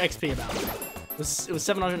 800 XP about. It was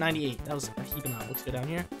 798. That was a heap amount. Let's go down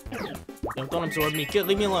here. Yo, don't absorb me.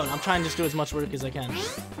 Leave me alone. I'm trying to just do as much work as I can.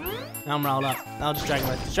 Now I'm riled up. Now I'll just Dragon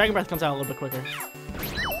Breath. Dragon Breath comes out a little bit quicker.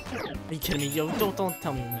 Are you kidding me? Yo, don't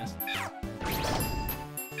tell me we missed.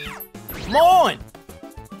 Come on!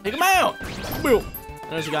 Take him out! Boom!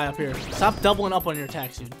 There's a guy up here. Stop doubling up on your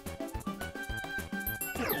attacks, dude.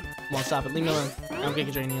 Come on, stop it. Leave me alone. I'm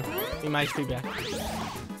gonna drain you. Give me my HP back.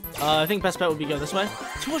 I think best bet would be go this way.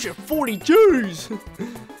 240 G's!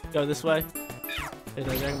 Go this way. Hey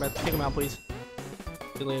there, Dragon Breath. Take him out, please.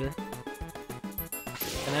 See you later.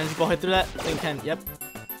 An energy ball hit through that? I think 10. Yep.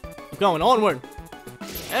 Keep going. Onward.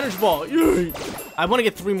 Energy ball. Yay! I want to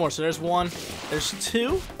get 3 more. So there's 1. There's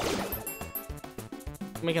 2.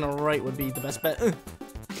 Making a right would be the best bet.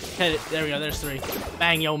 Okay, there we go. There's 3.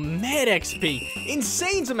 Bang, yo, mad XP.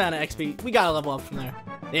 Insane amount of XP. We gotta level up from there.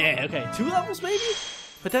 Yeah, okay. 2 levels, maybe?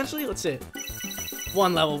 Potentially? Let's see.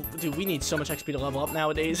 1 level. Dude, we need so much XP to level up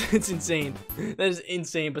nowadays. It's insane. That is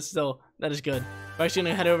insane, but still, that is good. We're actually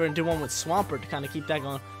gonna head over and do one with Swampert to kind of keep that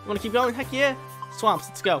going. You wanna keep going? Heck yeah. Swamps,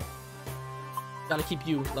 let's go. Gotta keep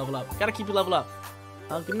you level up. Gotta keep you level up.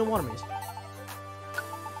 Give me the water maze.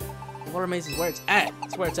 The water maze is where it's at.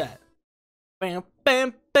 It's where it's at. Bam,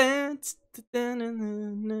 bam, bam.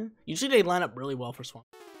 Usually they line up really well for Swamp.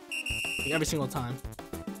 Like every single time.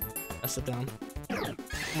 I sit down.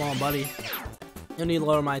 Come on, buddy. You'll need to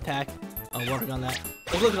lower my attack. Water gun that.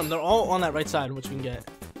 Like, look at them. They're all on that right side, which we can get.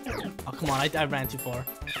 Oh, come on. I ran too far.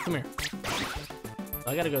 Come here.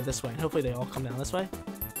 I gotta go this way. Hopefully they all come down this way.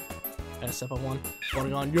 Gotta step up 1. Water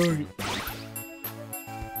gun. Yay.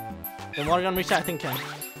 Can water gun reach that? I think can.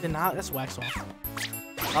 Did not. That's wax off.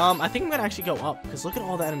 I think I'm gonna actually go up because look at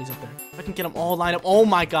all the enemies up there. If I can get them all lined up. Oh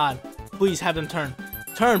my god. Please have them turn.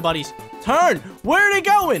 Turn, buddies. Turn. Where are they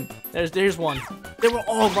going? There's one. They were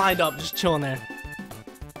all lined up, just chilling there.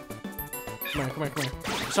 Come here, come here, come here.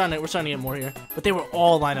 We're starting to get more here. But they were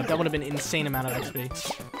all lined up. That would have been an insane amount of XP.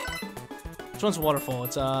 Which one's waterfall?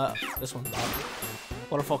 It's this one.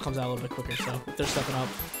 Waterfall comes out a little bit quicker, so if they're stepping up,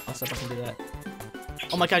 I'll step up and do that.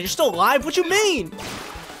 Oh my god, you're still alive? What you mean?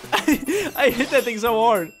 I hit that thing so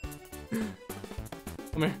hard.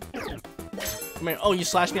 Come here. Come here. Oh, you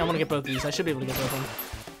slashed me. I want to get both of these. I should be able to get both of them.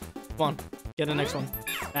 Come on. Get the next one.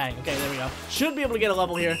 Bang. Okay, there we go. Should be able to get a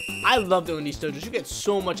level here. I love doing these dojos. You get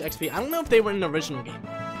so much XP. I don't know if they were in the original game,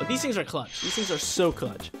 but these things are clutch. These things are so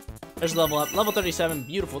clutch. There's level up. Level 37.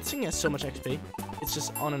 Beautiful. This thing has so much XP. It's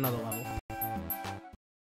just on another level.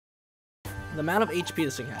 The amount of HP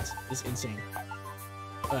this thing has is insane.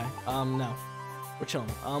 Okay. No. We're chilling.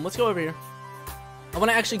 Let's go over here. I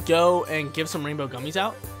want to actually go and give some rainbow gummies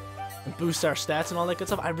out and boost our stats and all that good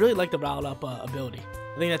stuff. I really like the riled up ability.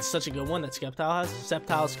 I think that's such a good one that Skeptile has.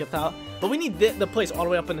 Skeptile. But we need the place all the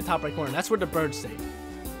way up in the top right corner. That's where the birds stay.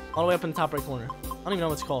 All the way up in the top right corner. I don't even know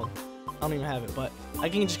what it's called. I don't even have it, but I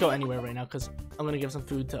can just go anywhere right now because I'm going to give some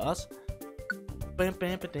food to us.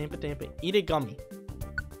 Eat a gummy.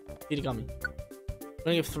 Eat a gummy. I'm going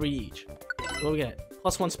to give 3 each. What do we get?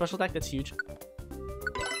 +1 special attack. That's huge.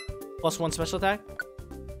 +1 special attack.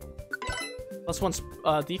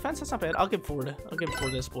 +1 defense. That's not bad. I'll give 4 to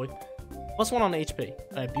this boy. +1 on HP.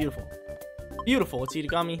 Alright, beautiful. Beautiful. Let's eat a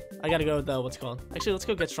gummy. I gotta go with what's it called? Actually, let's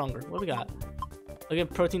go get stronger. What do we got? I'll give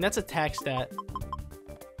protein. That's attack stat.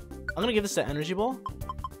 I'm gonna give this the energy ball.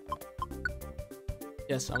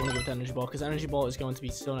 Yes, I'm gonna give it the energy ball because energy ball is going to be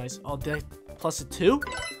so nice. Oh, plus a 2?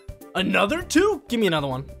 Another 2? Give me another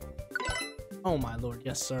one. Oh my lord,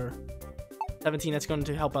 yes sir. 17, that's going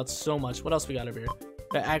to help out so much. What else we got over here?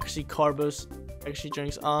 Got accuracy, carbos, accuracy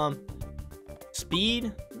drinks.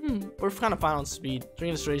 Speed. We're kind of fine on speed.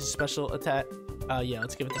 Drink this raises special attack. Yeah,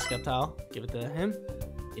 let's give it to Skeptile. Give it to him.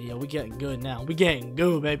 Yeah, we getting good now. We getting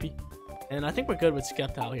good, baby. And I think we're good with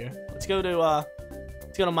Skeptile here. Let's go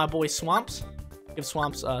to my boy Swamps. Give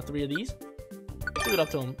Swamps 3 of these. Give it up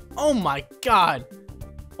to him. Oh my god.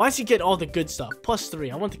 Why does he get all the good stuff?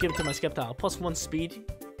 +3. I want to give it to my Skeptile. +1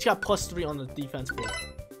 speed. He's got +3 on the defense board.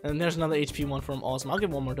 And there's another HP one for him. Awesome. I'll give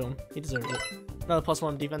one more to him. He deserves it. Another +1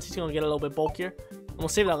 on defense. He's going to get a little bit bulkier. And we'll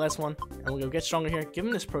save that last one. And we'll go get stronger here. Give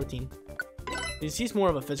him this protein. He's more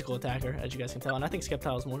of a physical attacker, as you guys can tell. And I think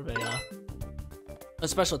Skeptile is more of a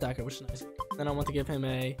special attacker, which is nice. Then I want to give him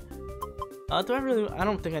a... I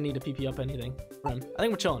don't think I need to PP up anything for him. I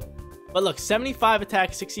think we're chilling. But look, 75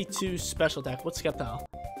 attack, 62 special attack. What's Skeptile?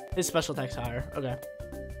 His special attack's higher. Okay.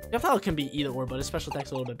 Skeptile can be either or, but his special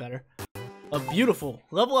attack's a little bit better. Beautiful.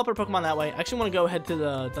 Level up our Pokemon that way. I actually want to go head to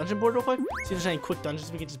the dungeon board real quick. See if there's any quick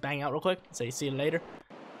dungeons we can just bang out real quick. Say, see you later.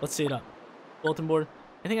 Let's see it up. Bulletin board.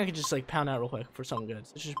 I think I could just like pound out real quick for something good.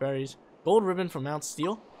 Citrus berries. Gold ribbon from Mount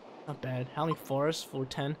Steel. Not bad. Howling Forest for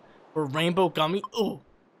 10. For Rainbow Gummy. Ooh.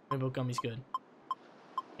 Rainbow Gummy's good.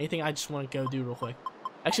 Anything I just want to go do real quick.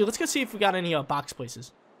 Actually, let's go see if we got any box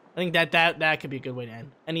places. I think that could be a good way to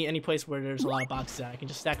end. Any place where there's a lot of boxes that I can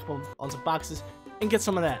just stack up on some boxes and get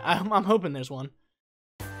some of that. I'm hoping there's one.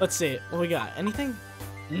 Let's see it. What we got? Anything?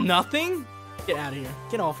 Nothing? Get out of here.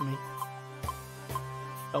 Get off of me.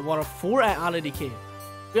 Water 4 at Oddity Cave.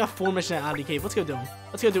 We got 4 missions at Oddity Cave. Let's go do them.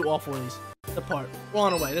 Let's go do all 4 of these. The part. We're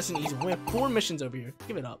on our way. That's an easy one. We have 4 missions over here.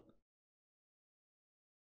 Give it up.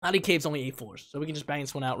 Oddity Cave's only 8 floors, so we can just bang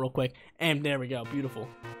this one out real quick. And there we go. Beautiful.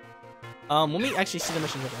 Let me actually see the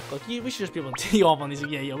missions real quick. Look, we should just be able to tee off on these.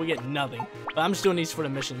 Yeah, we get nothing. But I'm just doing these for the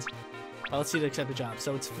missions. Let's see the accepted job.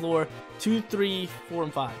 So it's floor 2, 3, 4,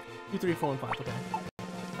 and 5. 2, 3, 4, and 5. Okay.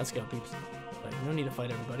 Let's go, peeps. Like, no need to fight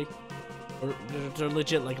everybody. They're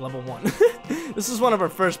legit like level 1. This is one of our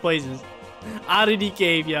first places. Oddity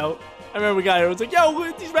Cave, yo. I remember we got here. It was like,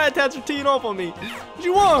 yo, these rat-tats are teeing off on me. What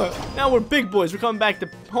you want? Now we're big boys. We're coming back to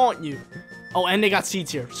haunt you. Oh, and they got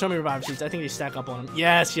seeds here. So many reviver seeds. I think they stack up on them.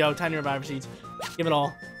 Yes, yo, tiny reviver seeds. Give it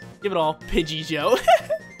all. Give it all. Pidgeys, yo.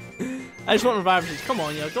 I just want reviver seeds. Come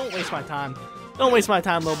on, yo. Don't waste my time. Don't waste my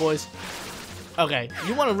time, little boys. Okay,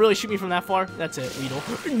 you want to really shoot me from that far? That's it, Weedle.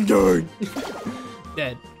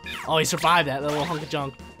 Dead. Oh, he survived that little hunk of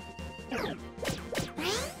junk.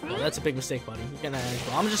 Oh, that's a big mistake, buddy. You're getting that energy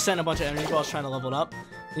ball. I'm just setting a bunch of energy balls trying to level it up.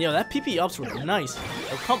 And, yo, that PP ups were nice.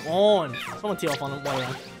 Oh, come on. Someone tee off on him while you're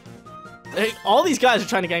on. Hey, all these guys are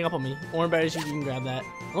trying to gang up on me. Orange berries, you can grab that.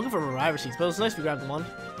 I'm looking for reviver seeds, but it's nice we grabbed one.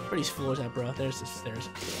 Where are these floors at, bro? There's the stairs.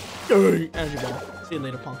 Energy ball. See you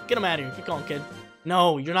later, punk. Get him out of here. Keep going, kid.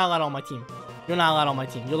 No, you're not allowed on my team. You're not allowed on my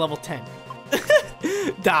team. You're level 10.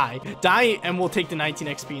 Die. Die, and we'll take the 19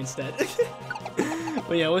 XP instead.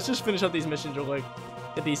 But yeah, let's just finish up these missions real quick.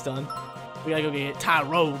 Get these done. We gotta go get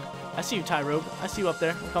Tyrogue. I see you, Tyrogue. I see you up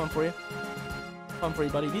there. I'm coming for you. Coming for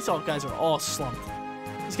you, buddy. These guys are all slumped.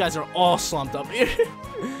 These guys are all slumped up here.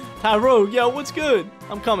 Tyrogue, yo, what's good?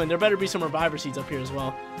 I'm coming. There better be some reviver seeds up here as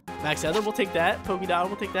well. Max Ether, we'll take that. Pokédot,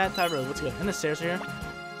 we'll take that. Tyrogue, what's good? And the stairs are here.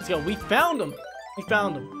 Let's go. We found them. We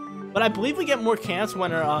found them. But I believe we get more camps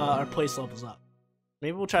when our place levels up.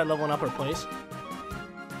 Maybe we'll try leveling up our place.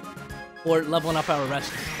 Or leveling up our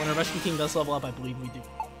rescue. When our rescue team does level up, I believe we do.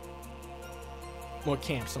 More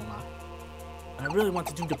camps unlocked. I really want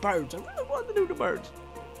to do the birds. I really want to do the birds.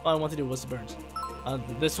 All I want to do was the birds.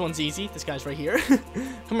 This one's easy. This guy's right here.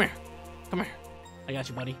 Come here. Come here. I got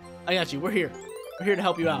you, buddy. I got you. We're here. We're here to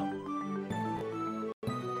help you out.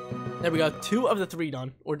 There we go. 2 of the 3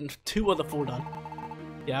 done. Or 2 of the 4 done.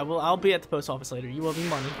 Yeah, well, I'll be at the post office later. You owe me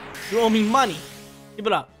money. You owe me money. Give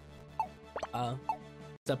it up.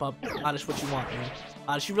 Step up. Oddish, what you want, man?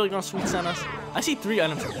 Oddish, you really gonna sweet send us? I see 3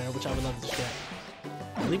 items up there, which I would love to just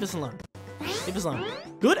get. Leave us alone. Leave us alone.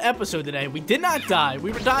 Good episode today. We did not die.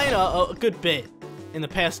 We were dying a good bit in the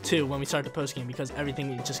past 2 when we started the post game because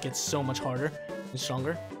everything just gets so much harder and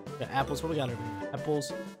stronger. We got apples. What we got over here?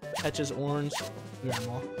 Apples, peaches, orange. We got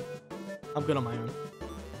them all. I'm good on my own.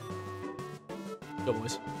 Go,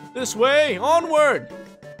 boys. This way! Onward!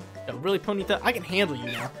 Yo, really, Ponyta? I can handle you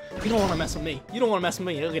now. You don't want to mess with me. You don't want to mess with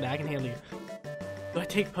me. Look at that. I can handle you. Do I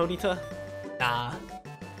take Ponyta? Nah.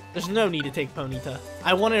 There's no need to take Ponyta.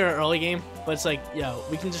 I wanted an early game, but it's like, yo,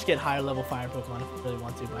 we can just get higher level fire Pokemon if we really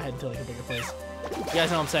want to, but I head to like a bigger place. You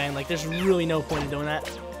guys know what I'm saying? Like, there's really no point in doing that.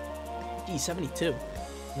 E72.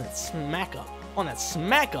 On that smack up. On that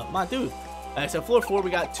smack up, my dude. Alright, so floor 4,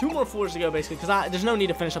 we got 2 more floors to go, basically, because there's no need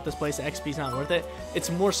to finish up this place. The XP's not worth it. It's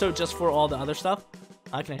more so just for all the other stuff.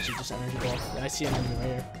 I can actually just energy ball. I see an enemy right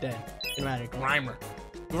here. Dead. Get him out of here. Grimer.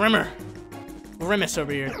 Grimmer. Grimace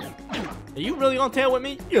over here. Are you really on tail with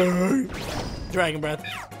me? Yeah. Dragon Breath.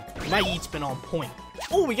 My yeet's been on point.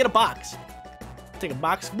 Oh, we get a box. Take a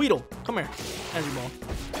box. Weedle, come here. Energy ball.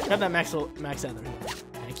 Grab that Max Ether.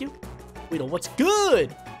 Thank you. Weedle, what's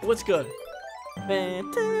good? What's good? Hey.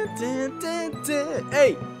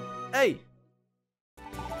 Hey.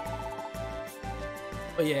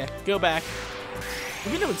 Oh, yeah. Go back.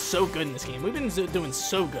 We've been doing so good in this game. We've been doing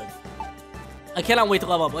so good. I cannot wait to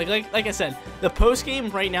level up. Like I said, the post game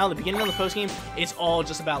right now, the beginning of the post game, it's all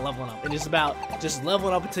just about leveling up. It is about just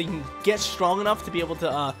leveling up until you can get strong enough to be able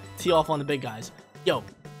to tee off on the big guys. Yo,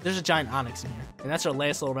 there's a giant Onyx in here, and that's our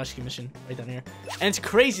last little rescue mission right down here. And it's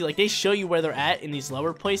crazy. Like, they show you where they're at in these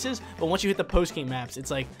lower places, but once you hit the post game maps, it's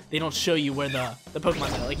like they don't show you where the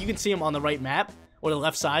Pokemon's at. Like, you can see them on the right map or the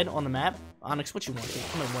left side on the map. Onyx, what you want?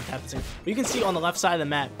 I'm gonna one tap this thing. But you can see on the left side of the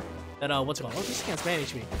map that what's it called? Oh, this can't man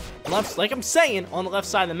HP. Left, like I'm saying, on the left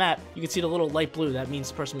side of the map, you can see the little light blue. That means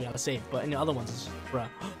the person we gotta save. But in the other ones, it's, bruh,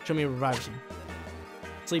 show me a reviver seed.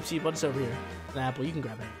 Sleep seed, what's over here? An apple, you can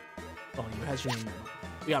grab it. Oh, you has your name.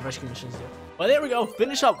 We got rescue missions there. But there we go.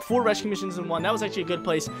 Finish up 4 rescue missions in 1. That was actually a good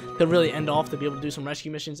place to really end off, to be able to do some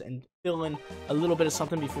rescue missions and fill in a little bit of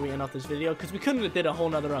something before we end off this video, because we couldn't have did a whole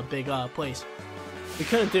nother big place. We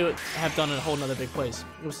couldn't have done a whole nother big place.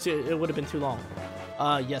 It would have been too long.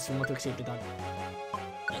 Yes, we want to escape the dungeon.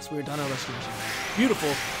 Yes, we were done our rescue mission. Beautiful.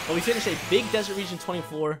 But we finished a big Desert Region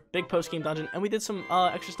 24, big post-game dungeon, and we did some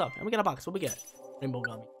extra stuff. And we got a box. What we get? Rainbow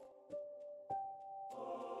Gummy.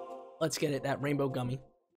 Let's get it, that Rainbow Gummy.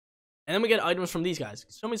 And then we get items from these guys.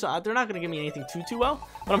 Show me, so they're not going to give me anything too well,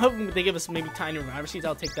 but I'm hoping they give us maybe tiny reviver seeds.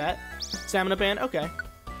 I'll take that. Stamina band, okay.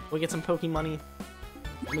 We get some Poke money.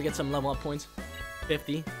 And we get some level up points.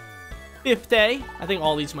 50. 50. I think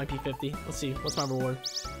all these might be 50. Let's see. What's my reward?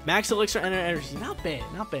 Max elixir and energy. Not bad.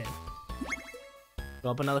 Not bad.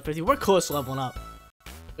 Go up another 50. We're close to leveling up.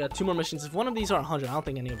 We got 2 more missions. If one of these are 100, I don't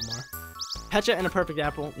think any of them are. Pecha and a perfect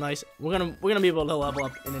apple. Nice. We're gonna be able to level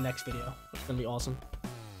up in the next video. It's gonna be awesome.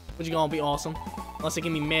 Which is gonna be awesome. Unless they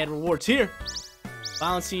give me mad rewards here.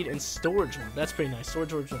 Balance seed and storage room. That's pretty nice.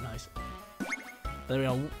 Storage rooms are nice. There we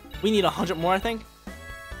go. We need 100 more, I think.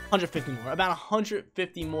 150 more. About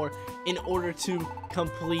 150 more in order to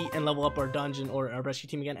complete and level up our dungeon or our rescue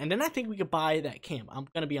team again. And then I think we could buy that camp. I'm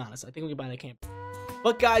gonna be honest. I think we could buy that camp.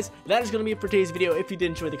 But guys, that is going to be it for today's video. If you did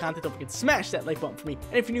enjoy the content, don't forget to smash that like button for me.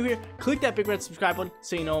 And if you're new here, click that big red subscribe button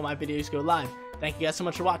so you know when my videos go live. Thank you guys so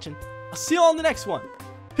much for watching. I'll see you all in the next one.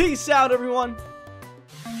 Peace out, everyone.